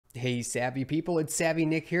Hey savvy people, it's Savvy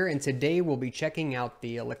Nick here, and today we'll be checking out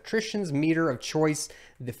the electrician's meter of choice,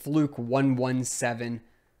 the Fluke 117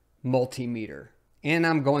 multimeter. And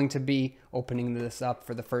I'm going to be opening this up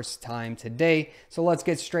for the first time today, so let's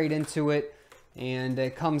get straight into it. And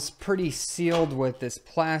it comes pretty sealed with this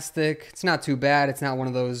plastic. It's not too bad. It's not one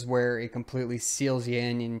of those where it completely seals you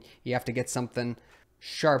in and you have to get something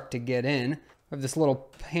sharp to get in. We have this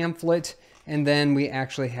little pamphlet, and then we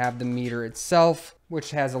actually have the meter itself,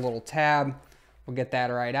 which has a little tab. We'll get that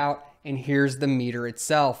right out. And here's the meter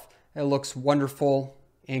itself. It looks wonderful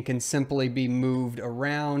and can simply be moved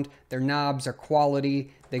around. Their knobs are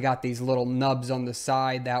quality. They got these little nubs on the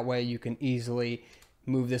side. That way you can easily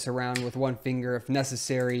move this around with one finger if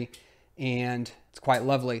necessary. And it's quite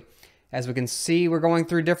lovely. As we can see, we're going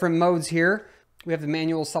through different modes here. We have the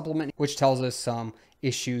manual supplement, which tells us some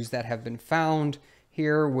issues that have been found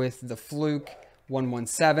here with the Fluke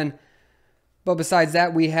 117. But besides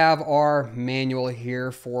that, we have our manual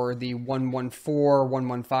here for the 114,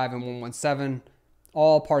 115, and 117,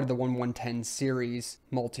 all part of the 1110 series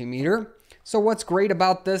multimeter. So what's great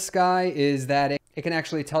about this guy is that it can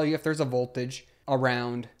actually tell you if there's a voltage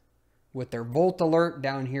around with their volt alert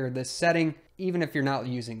down here, this setting, even if you're not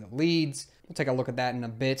using the leads. We'll take a look at that in a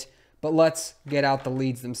bit, but let's get out the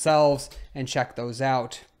leads themselves and check those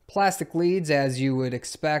out. Plastic leads, as you would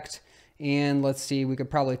expect. And let's see, we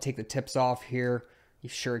could probably take the tips off here. You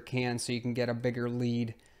sure can, so you can get a bigger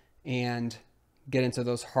lead and get into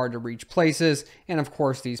those hard to reach places. And of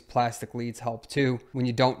course, these plastic leads help too when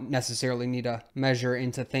you don't necessarily need to measure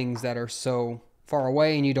into things that are so far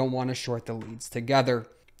away and you don't want to short the leads together.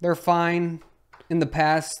 They're fine. In the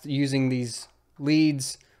past, using these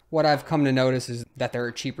leads, what I've come to notice is that they're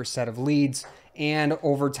a cheaper set of leads, and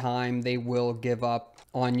over time they will give up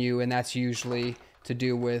on you, and that's usually to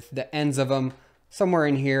do with the ends of them. Somewhere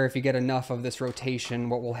in here, if you get enough of this rotation,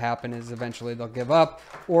 what will happen is eventually they'll give up.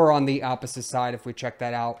 Or on the opposite side, if we check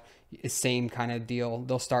that out, same kind of deal.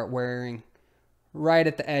 They'll start wearing right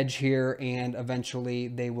at the edge here, and eventually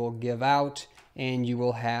they will give out, and you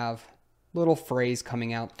will have little frays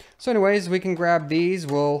coming out. So anyways, we can grab these.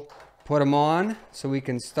 We'll put them on so we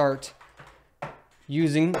can start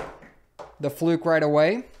using the Fluke right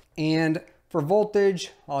away. And for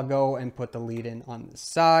voltage, I'll go and put the lead in on this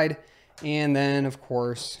side. And then, of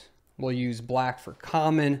course, we'll use black for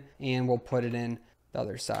common, and we'll put it in the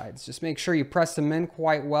other sides. Just make sure you press them in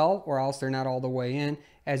quite well, or else they're not all the way in.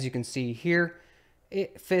 As you can see here,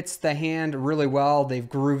 it fits the hand really well. They've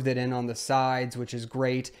grooved it in on the sides, which is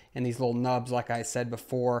great. And these little nubs, like I said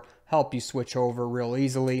before, help you switch over real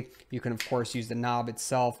easily. You can, of course, use the knob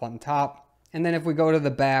itself on top. And then if we go to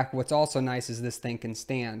the back, what's also nice is this thing can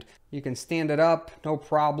stand. You can stand it up, no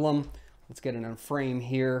problem. Let's get it in frame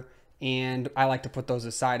here. And I like to put those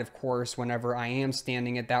aside, of course, whenever I am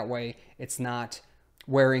standing it. That way it's not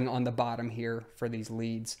wearing on the bottom here for these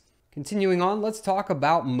leads. Continuing on, let's talk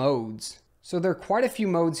about modes. So there are quite a few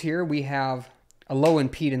modes here. We have a low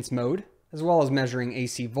impedance mode, as well as measuring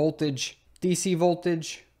AC voltage, DC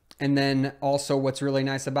voltage, and then also what's really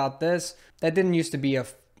nice about this, that didn't used to be a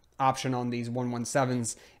option on these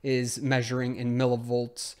 117s, is measuring in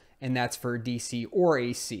millivolts, and that's for DC or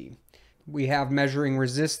AC. We have measuring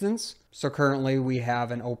resistance. So currently we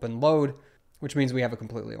have an open load, which means we have a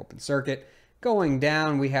completely open circuit. Going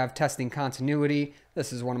down, we have testing continuity.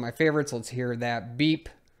 This is one of my favorites. Let's hear that beep.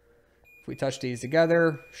 If we touch these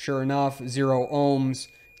together, sure enough, 0 ohms,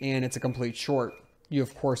 and it's a complete short. You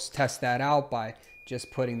of course test that out by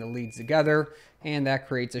just putting the leads together, and that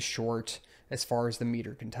creates a short as far as the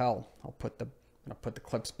meter can tell. I'll put the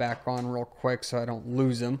clips back on real quick so I don't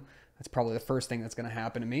lose them. That's probably the first thing that's going to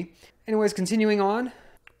happen to me. Anyways, continuing on,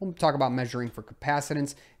 we'll talk about measuring for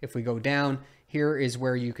capacitance. If we go down, here is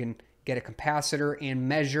where you can get a capacitor and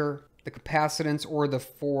measure the capacitance or the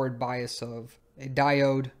forward bias of a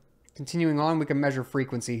diode. Continuing on, we can measure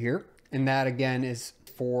frequency here, and that again is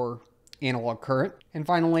for analog current. And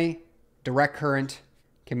finally, direct current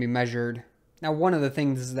can be measured. Now, one of the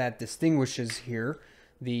things that distinguishes here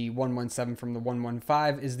the 117 from the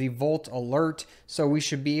 115 is the volt alert. So we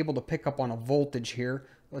should be able to pick up on a voltage here.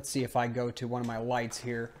 Let's see if I go to one of my lights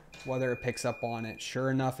here, whether it picks up on it.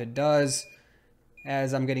 Sure enough, it does.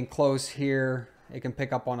 As I'm getting close here, it can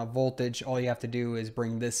pick up on a voltage. All you have to do is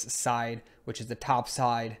bring this side, which is the top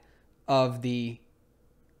side of the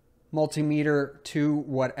multimeter, to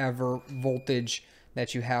whatever voltage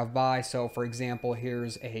that you have by. So for example,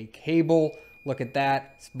 here's a cable. Look at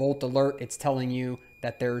that, it's volt alert. It's telling you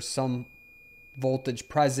that there's some voltage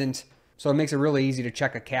present. So it makes it really easy to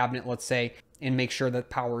check a cabinet, let's say, and make sure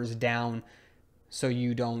that power is down so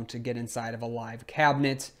you don't get inside of a live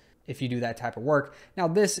cabinet. if you do that type of work. Now,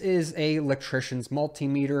 this is a electrician's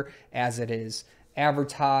multimeter as it is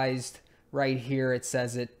advertised right here. It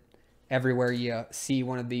says it everywhere you see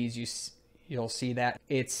one of these, you'll see that.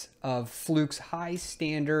 It's of Fluke's high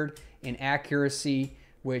standard in accuracy,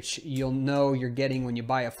 which you'll know you're getting when you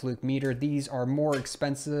buy a Fluke meter. These are more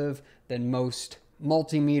expensive than most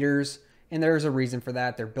multimeters, and there's a reason for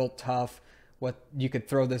that. They're built tough. You could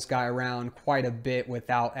throw this guy around quite a bit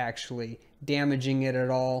without actually damaging it at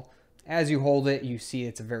all. As you hold it, you see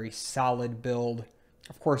it's a very solid build.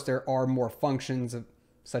 Of course, there are more functions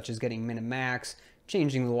such as getting min and max,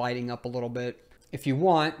 changing the lighting up a little bit. If you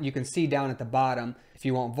want, you can see down at the bottom, if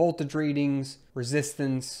you want voltage readings,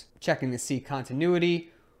 resistance, checking to see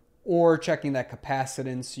continuity, or checking that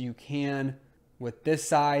capacitance, you can. With this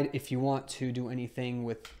side, if you want to do anything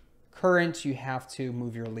with current, you have to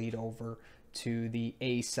move your lead over to the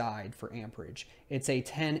A side for amperage. It's a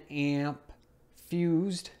 10 amp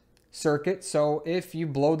fused circuit, so if you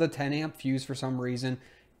blow the 10 amp fuse for some reason,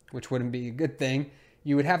 which wouldn't be a good thing,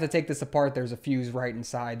 you would have to take this apart. There's a fuse right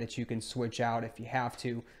inside that you can switch out if you have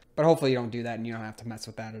to, but hopefully you don't do that and you don't have to mess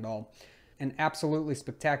with that at all. An absolutely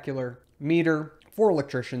spectacular meter for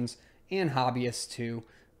electricians and hobbyists too.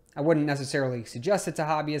 I wouldn't necessarily suggest it to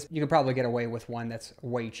hobbyists. You could probably get away with one that's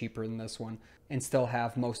way cheaper than this one and still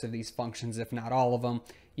have most of these functions, if not all of them.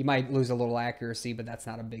 You might lose a little accuracy, but that's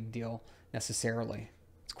not a big deal necessarily.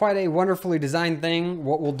 It's quite a wonderfully designed thing.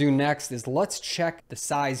 What we'll do next is let's check the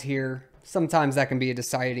size here. Sometimes that can be a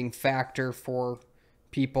deciding factor for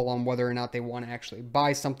people on whether or not they want to actually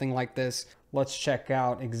buy something like this. Let's check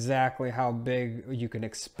out exactly how big you can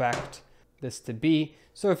expect this to be.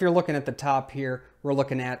 So if you're looking at the top here, we're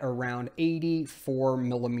looking at around 84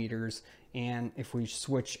 millimeters. And if we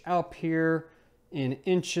switch up here in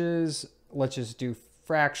inches, let's just do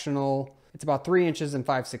fractional. It's about 3 inches and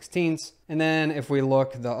 5/16. And then if we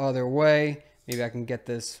look the other way, maybe I can get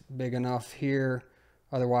this big enough here.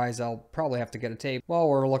 Otherwise, I'll probably have to get a tape. Well,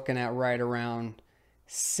 we're looking at right around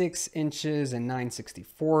 6 inches and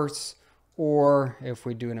 9/64. Or if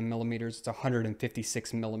we do it in millimeters, it's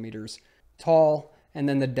 156 millimeters tall. And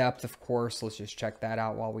then the depth, of course, let's just check that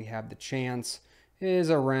out while we have the chance, is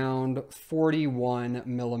around 41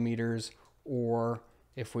 millimeters. Or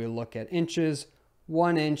if we look at inches,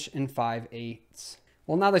 1 inch and 5/8.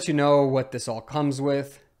 Well, now that you know what this all comes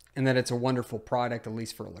with, and that it's a wonderful product, at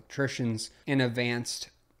least for electricians and advanced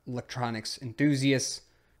electronics enthusiasts,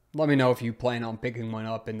 let me know if you plan on picking one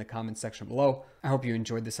up in the comment section below. I hope you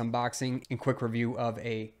enjoyed this unboxing and quick review of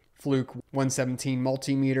a Fluke 117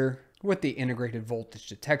 multimeter with the integrated voltage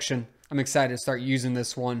detection. I'm excited to start using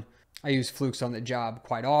this one. I use Flukes on the job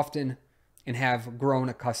quite often and have grown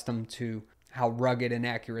accustomed to how rugged and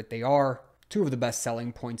accurate they are. Two of the best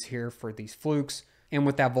selling points here for these Flukes. And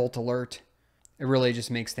with that volt alert, it really just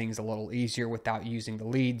makes things a little easier without using the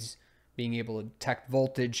leads, being able to detect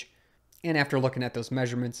voltage. And after looking at those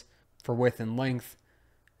measurements for width and length,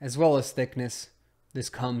 as well as thickness, this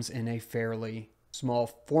comes in a fairly small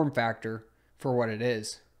form factor for what it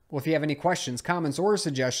is. Well, if you have any questions, comments, or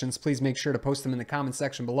suggestions, please make sure to post them in the comment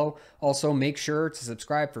section below. Also, make sure to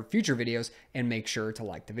subscribe for future videos and make sure to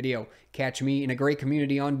like the video. Catch me in a great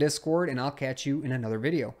community on Discord, and I'll catch you in another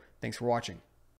video. Thanks for watching.